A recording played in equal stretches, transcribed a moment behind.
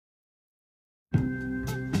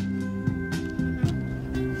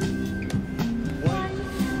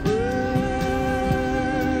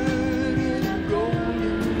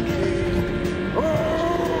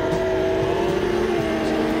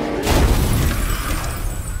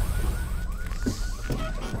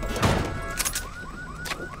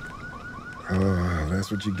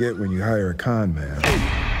That's what you get when you hire a con man.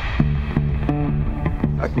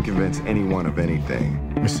 I can convince anyone of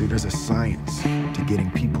anything. You see, there's a science to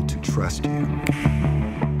getting people to trust you.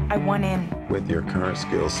 I want in. With your current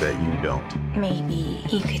skill set, you don't. Maybe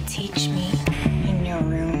he could teach me in your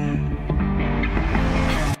room.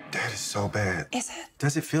 That is so bad. Is it?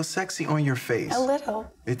 Does it feel sexy on your face? A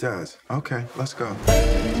little. It does. Okay, let's go.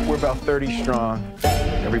 We're about 30 strong.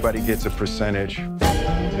 Everybody gets a percentage.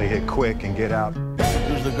 They hit quick and get out.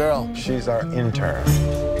 Who's the girl? She's our intern.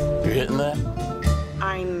 You hitting that?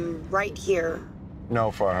 I'm right here.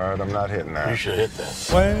 No, Farhad, I'm not hitting that. You should hit that.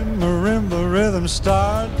 When marimba rhythms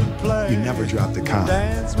start to play, You never drop the con.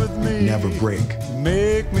 dance with me, Never break.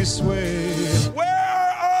 make me sway. Where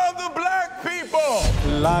are the black people?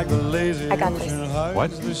 Like a lazy I got this. ocean hugs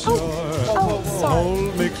What? the shore. Oh, sorry.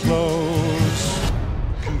 Hold me close.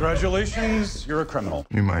 Congratulations, you're a criminal.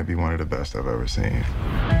 You might be one of the best I've ever seen.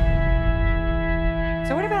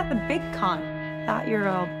 So what about the big con? Thought you're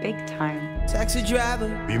all big time. Taxi driver,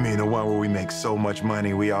 You mean the one where we make so much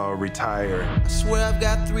money we all retire? I swear I've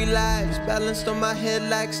got 3 lives balanced on my head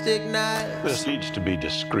like stick knives. This needs to be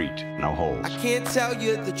discreet, no holes. I can't tell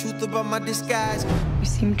you the truth about my disguise. You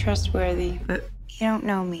seem trustworthy, but you don't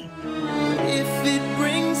know me. If it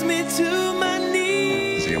brings me to my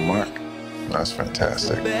knees, Is he a mark? That's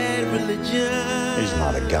fantastic. bad religion. He's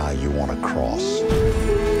not a guy you want to cross.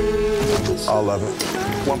 All of it.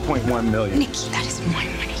 1.1 million. Nicky, that is my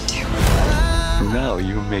money too. Now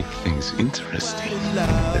you make things interesting.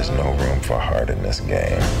 There's no room for heart in this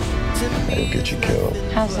game. It'll get you killed.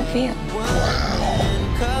 How does it feel?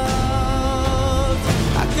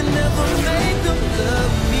 I can never make them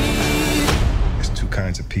love me. There's 2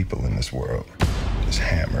 kinds of people in this world. There's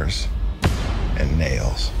hammers and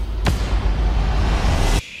nails.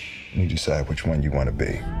 You decide which one you want to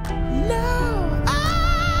be. No,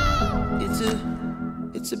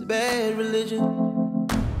 it's a bad religion.